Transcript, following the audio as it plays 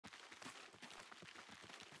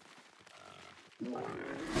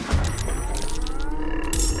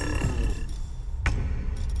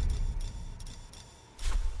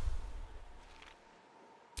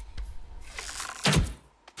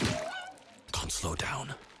Can't slow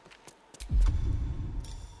down.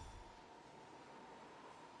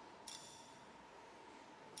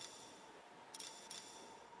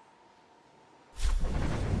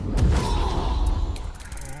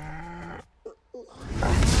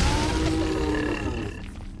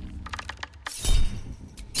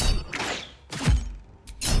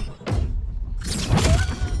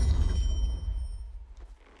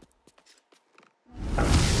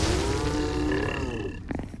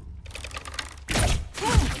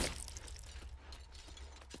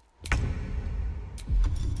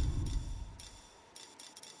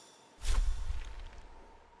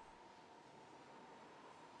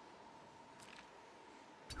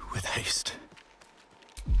 With haste.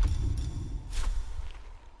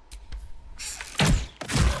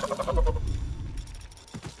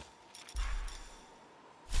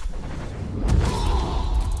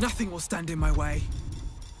 Nothing will stand in my way.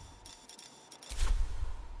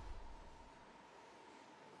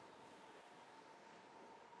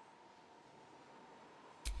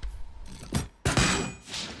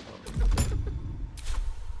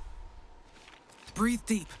 Breathe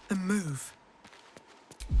deep and move.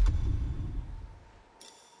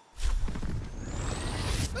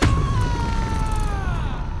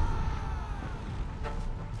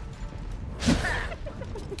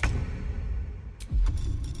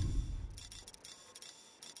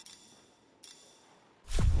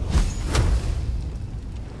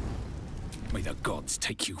 May the gods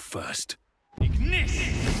take you first.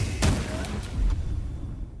 Ignis!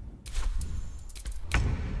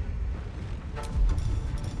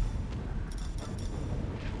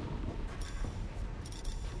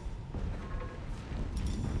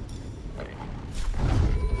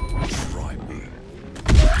 Try me.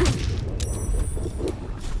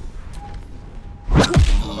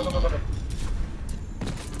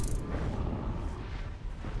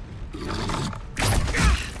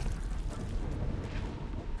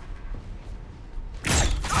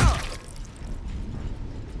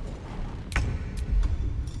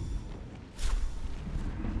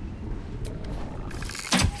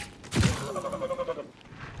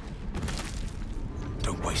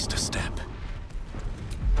 Don't waste a step.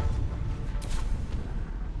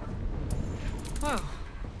 Well,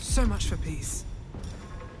 so much for peace.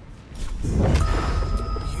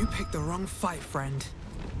 You picked the wrong fight, friend.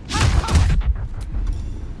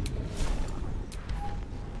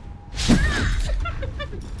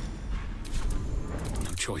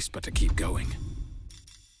 No choice but to keep going.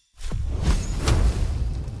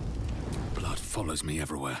 Blood follows me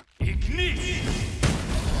everywhere. Ignis!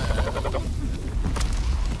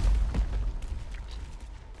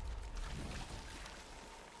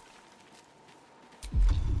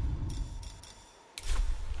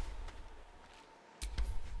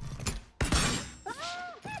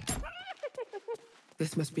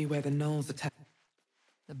 This must be where the gnolls attack.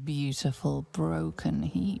 The beautiful broken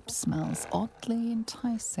heap smells oddly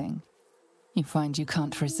enticing. You find you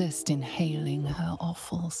can't resist inhaling her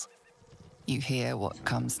offals. You hear what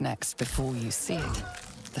comes next before you see it.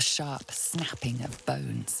 The sharp snapping of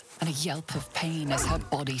bones and a yelp of pain as her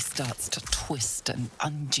body starts to twist and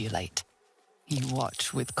undulate. You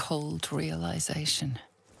watch with cold realization.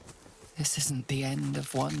 This isn't the end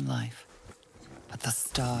of one life, but the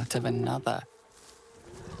start of another.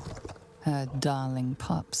 Her darling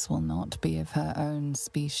pups will not be of her own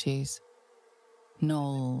species.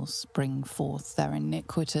 Gnolls bring forth their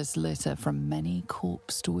iniquitous litter from many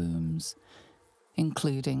corpsed wombs,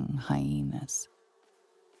 including hyenas.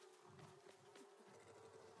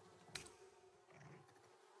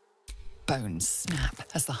 Bones snap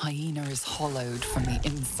as the hyena is hollowed from the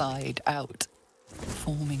inside out,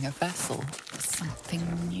 forming a vessel for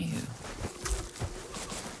something new.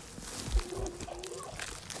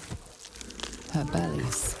 Her belly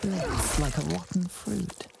splits like a rotten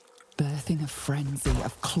fruit, birthing a frenzy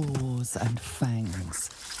of claws and fangs.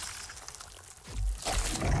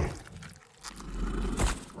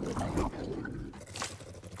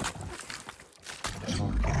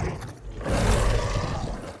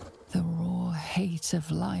 The raw hate of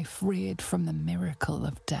life reared from the miracle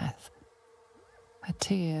of death. A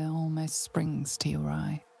tear almost springs to your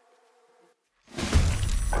eye.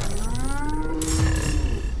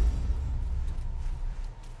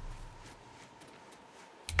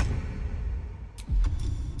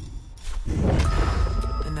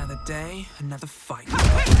 Another day, another fight.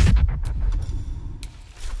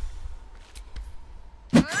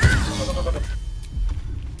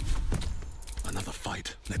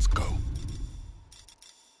 right. Let's go.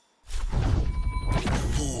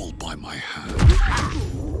 Fall by my hand.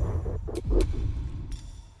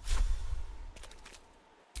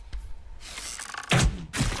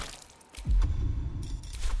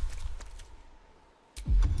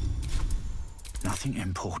 Nothing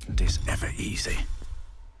important is ever easy.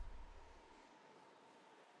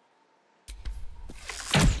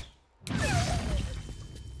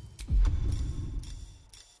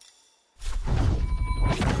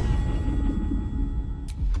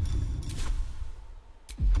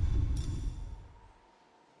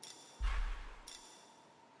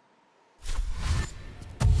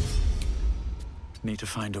 Need to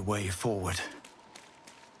find a way forward.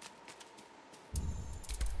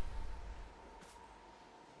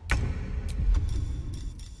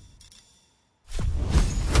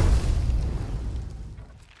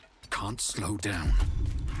 Can't slow down.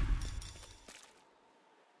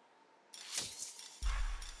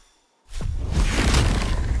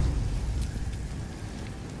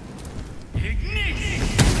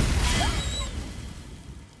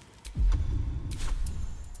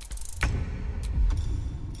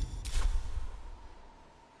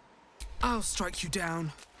 I'll strike you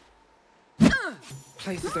down.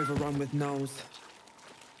 Place is overrun with gnolls.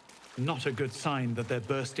 Not a good sign that they're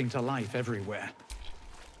bursting to life everywhere.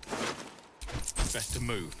 Best to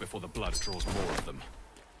move before the blood draws more of them.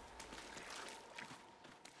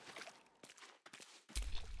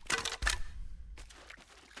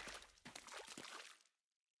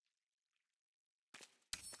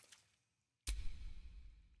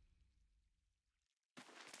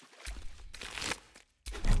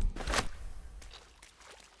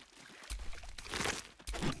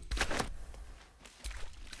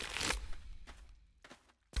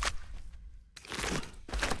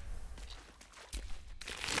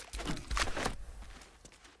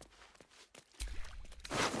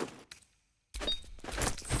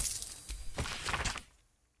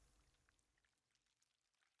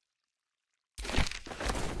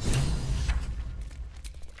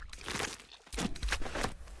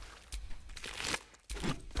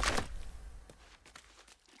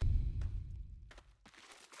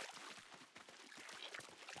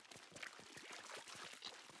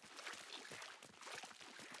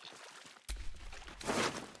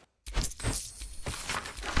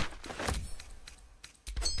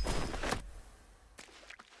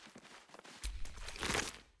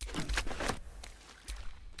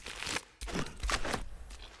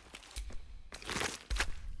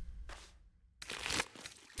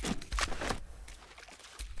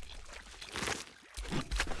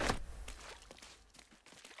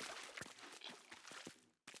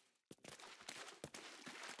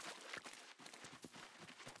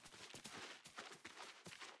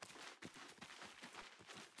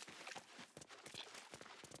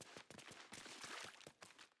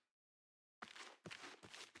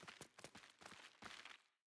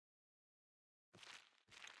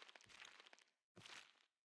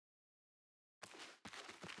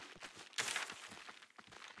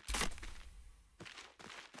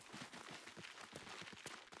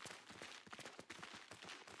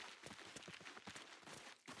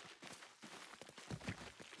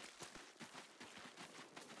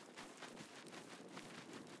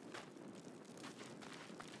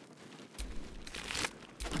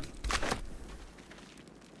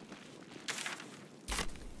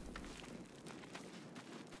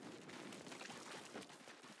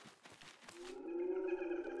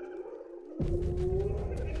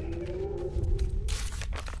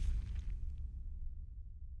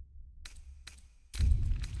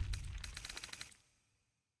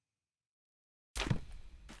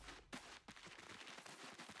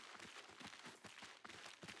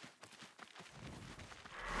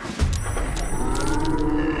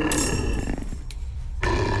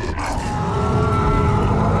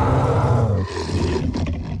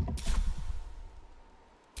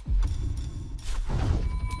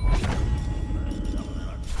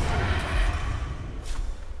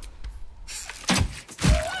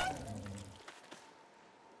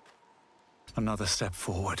 Another step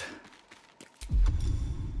forward.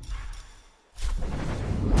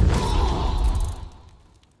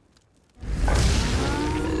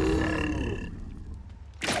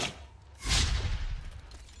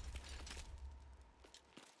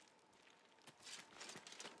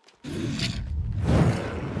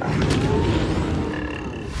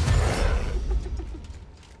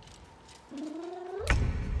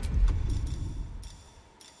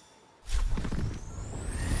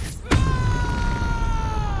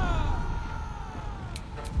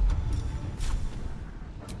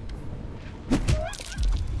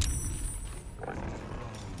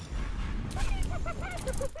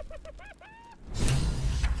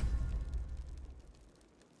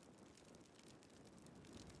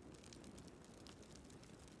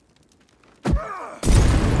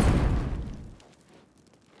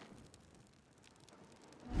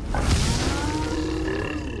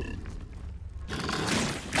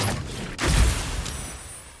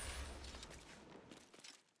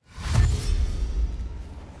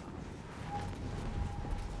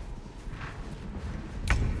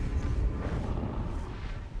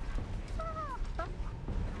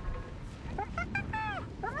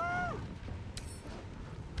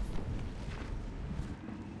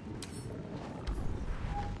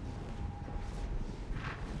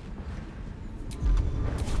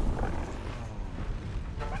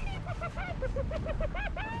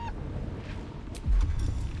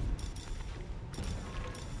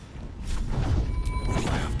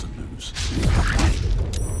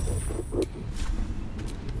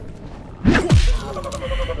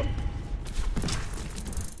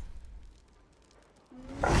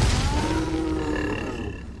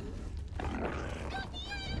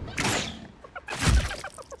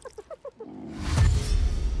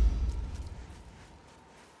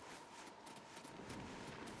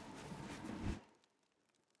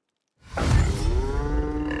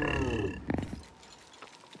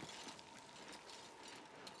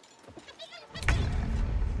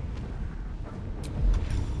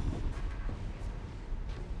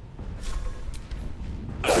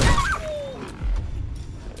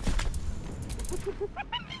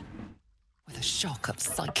 of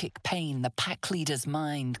psychic pain, the pack leader's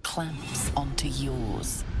mind clamps onto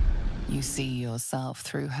yours. You see yourself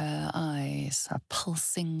through her eyes, a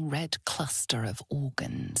pulsing red cluster of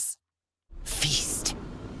organs. Feast.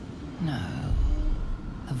 No.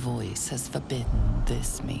 A voice has forbidden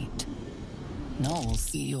this meat. Gnolls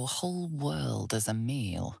see your whole world as a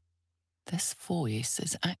meal. This voice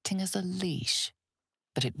is acting as a leash,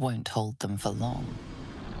 but it won't hold them for long.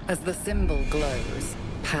 As the symbol glows,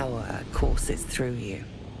 power courses through you.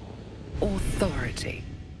 Authority.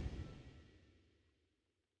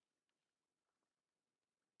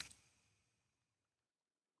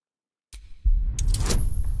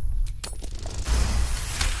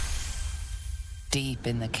 Deep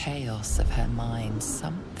in the chaos of her mind,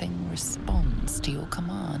 something responds to your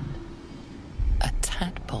command. A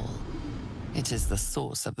tadpole. It is the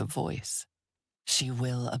source of the voice. She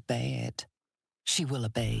will obey it. She will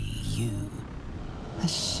obey you. A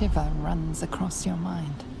shiver runs across your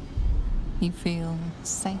mind. You feel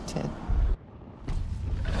sated.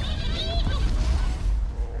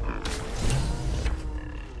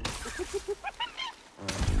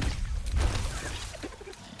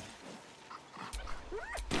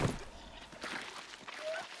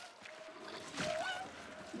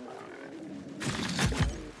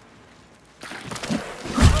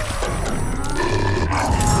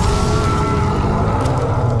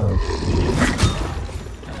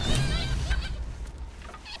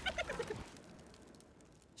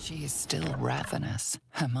 She is still ravenous,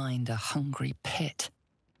 her mind a hungry pit.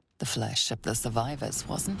 The flesh of the survivors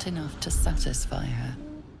wasn't enough to satisfy her.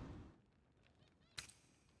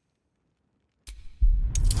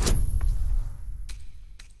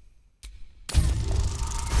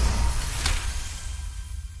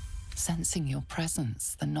 Sensing your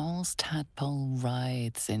presence, the Gnoll's tadpole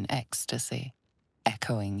writhes in ecstasy,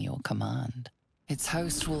 echoing your command. Its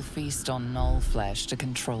host will feast on Gnoll flesh to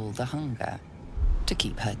control the hunger, to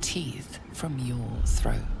keep her teeth from your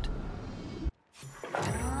throat.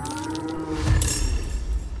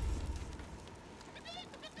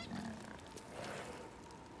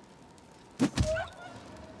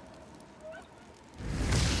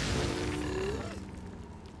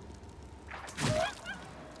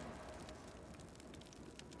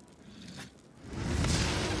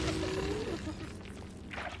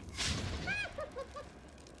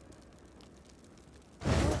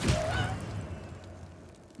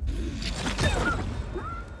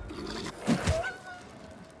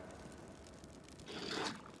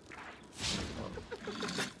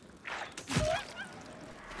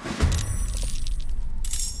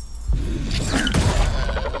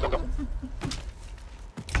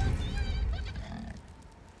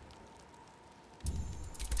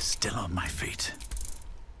 Still on my feet.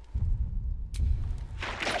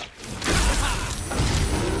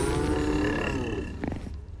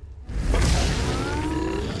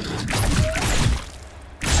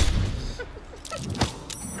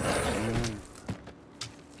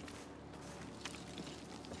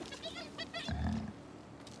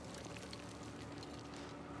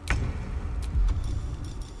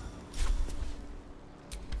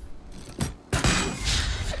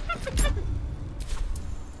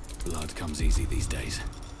 Blood comes easy these days.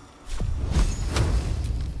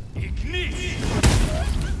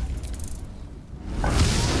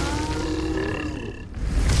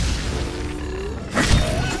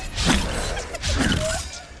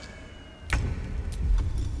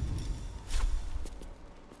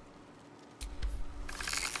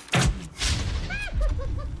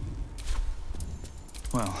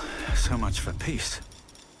 Well, so much for peace.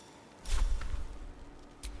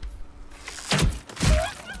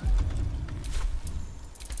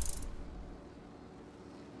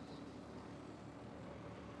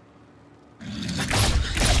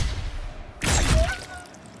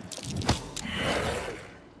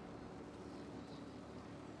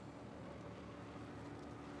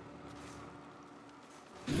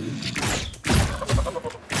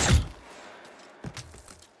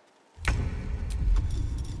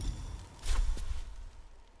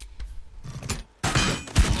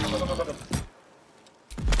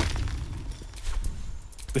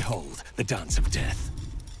 Behold, the dance of death.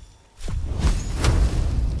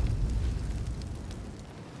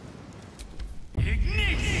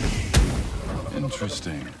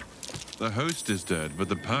 Interesting. The host is dead, but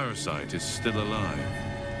the parasite is still alive.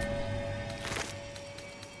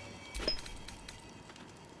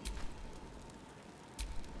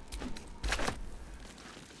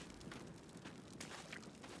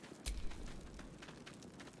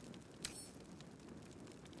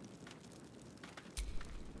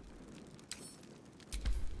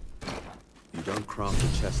 You don't can't craft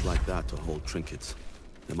a chest like that to hold trinkets.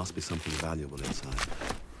 There must be something valuable inside.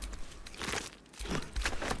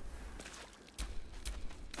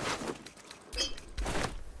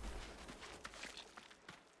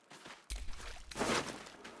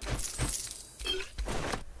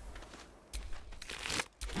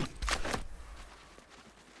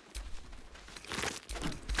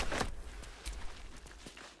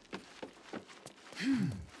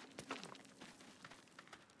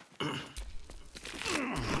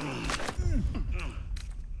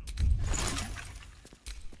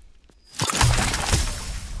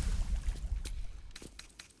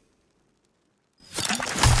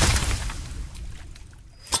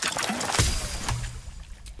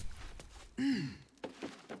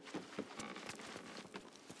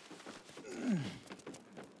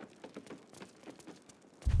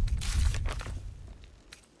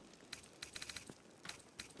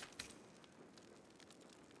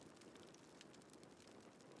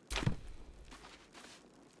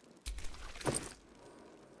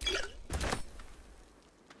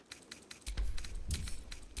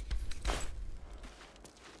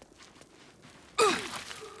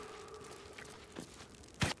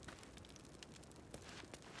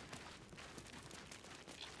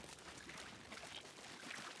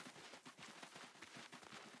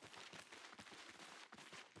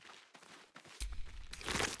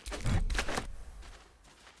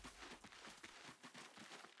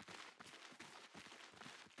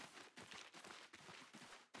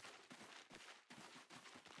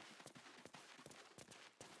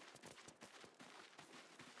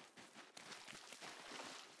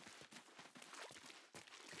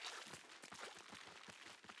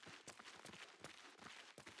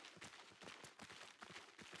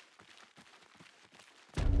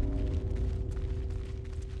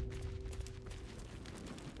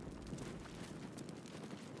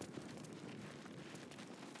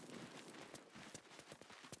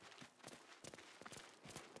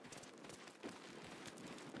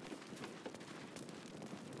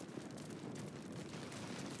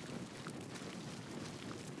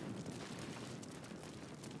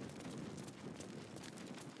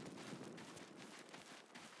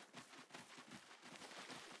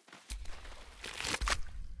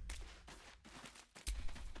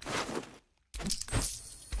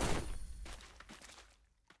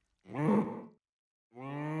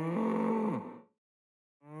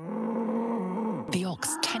 The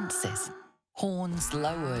ox tenses, horns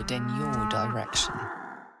lowered in your direction.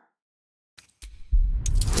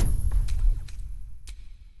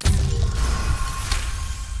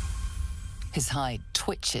 His hide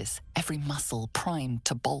twitches, every muscle primed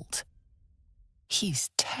to bolt. He's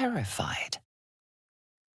terrified.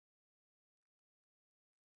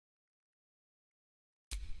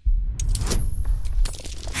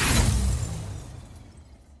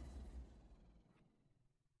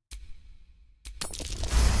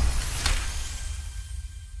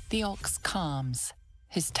 The ox calms,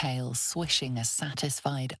 his tail swishing a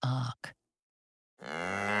satisfied arc.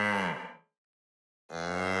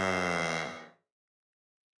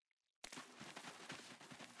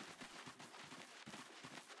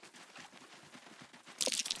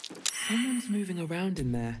 Someone's moving around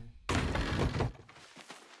in there.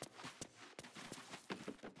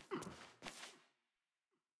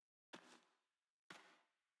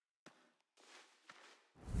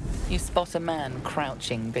 You spot a man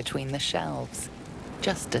crouching between the shelves,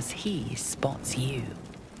 just as he spots you.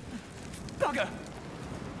 Bugger!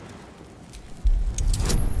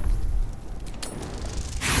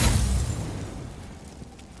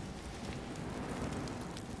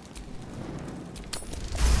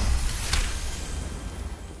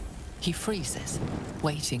 He freezes,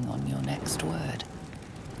 waiting on your next word.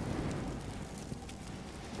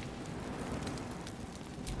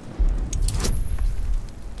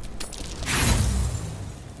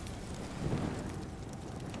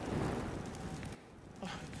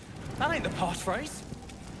 That ain't the passphrase.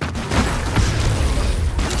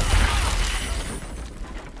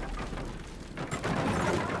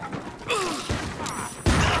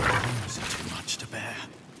 Is it too much to bear?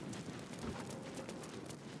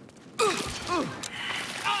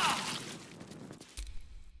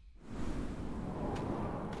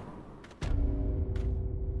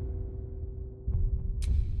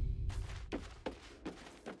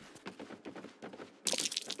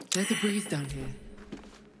 There's a breeze down here.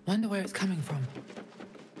 Wonder where it's coming from.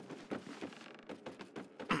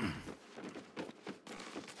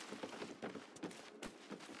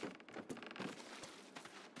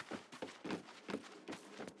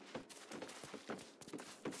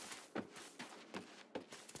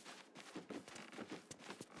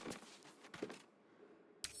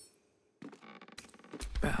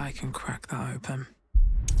 Bet I can crack that open.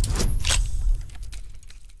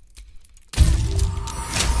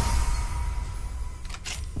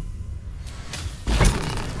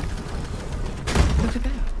 Look at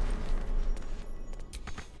that.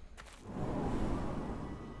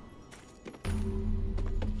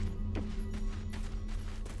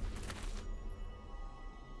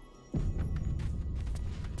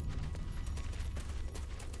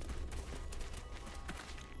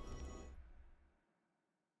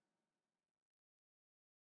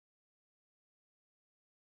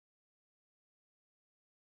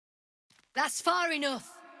 That's far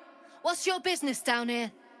enough. What's your business down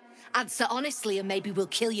here? Answer honestly and maybe we'll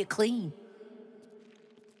kill you clean.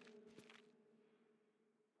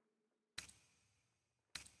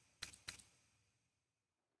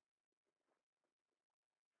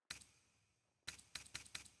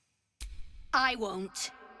 I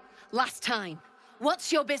won't. Last time.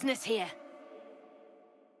 What's your business here?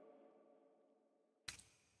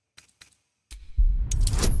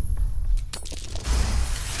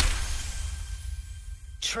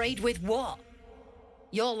 Trade with what?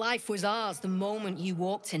 Your life was ours the moment you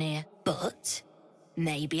walked in here. But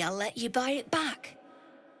maybe I'll let you buy it back.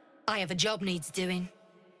 I have a job needs doing.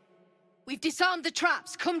 We've disarmed the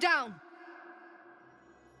traps. Come down.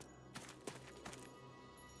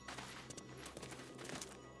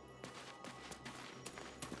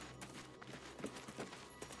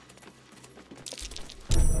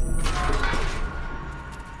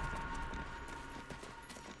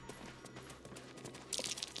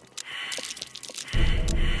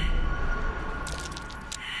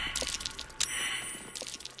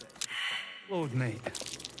 Lord, mate.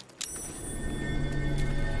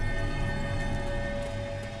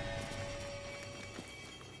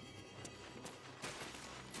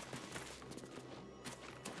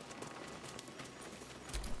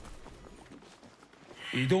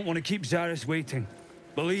 You don't want to keep Zaris waiting.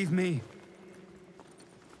 Believe me.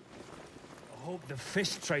 I hope the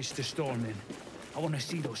fist tries to storm in. I want to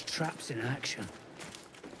see those traps in action.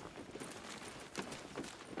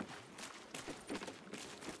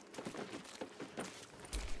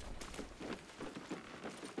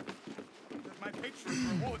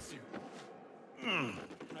 Rewards you.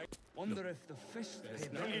 I wonder if the fist pay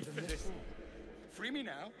better than this. Free me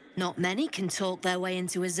now. Not many can talk their way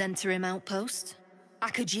into a Zentarim outpost. I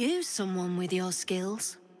could use someone with your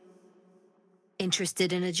skills.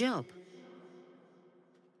 Interested in a job?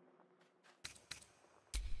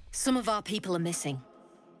 Some of our people are missing.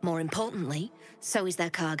 More importantly, so is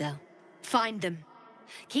their cargo. Find them.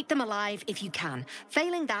 Keep them alive if you can.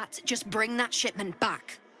 Failing that, just bring that shipment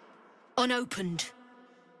back. Unopened.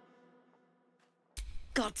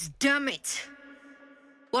 God damn it!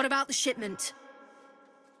 What about the shipment?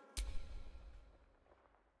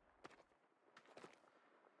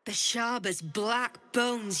 Bashaba's black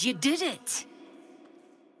bones, you did it!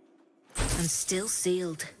 And still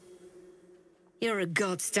sealed. You're a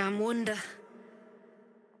goddamn wonder.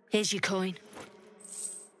 Here's your coin.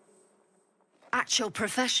 Actual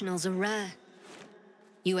professionals are rare.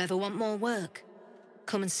 You ever want more work?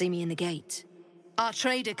 Come and see me in the gate. Our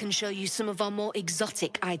trader can show you some of our more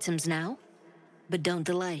exotic items now. But don't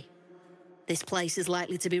delay. This place is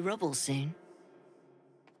likely to be rubble soon.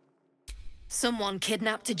 Someone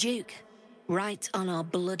kidnapped a duke, right on our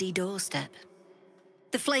bloody doorstep.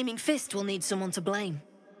 The Flaming Fist will need someone to blame.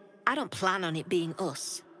 I don't plan on it being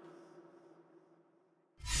us.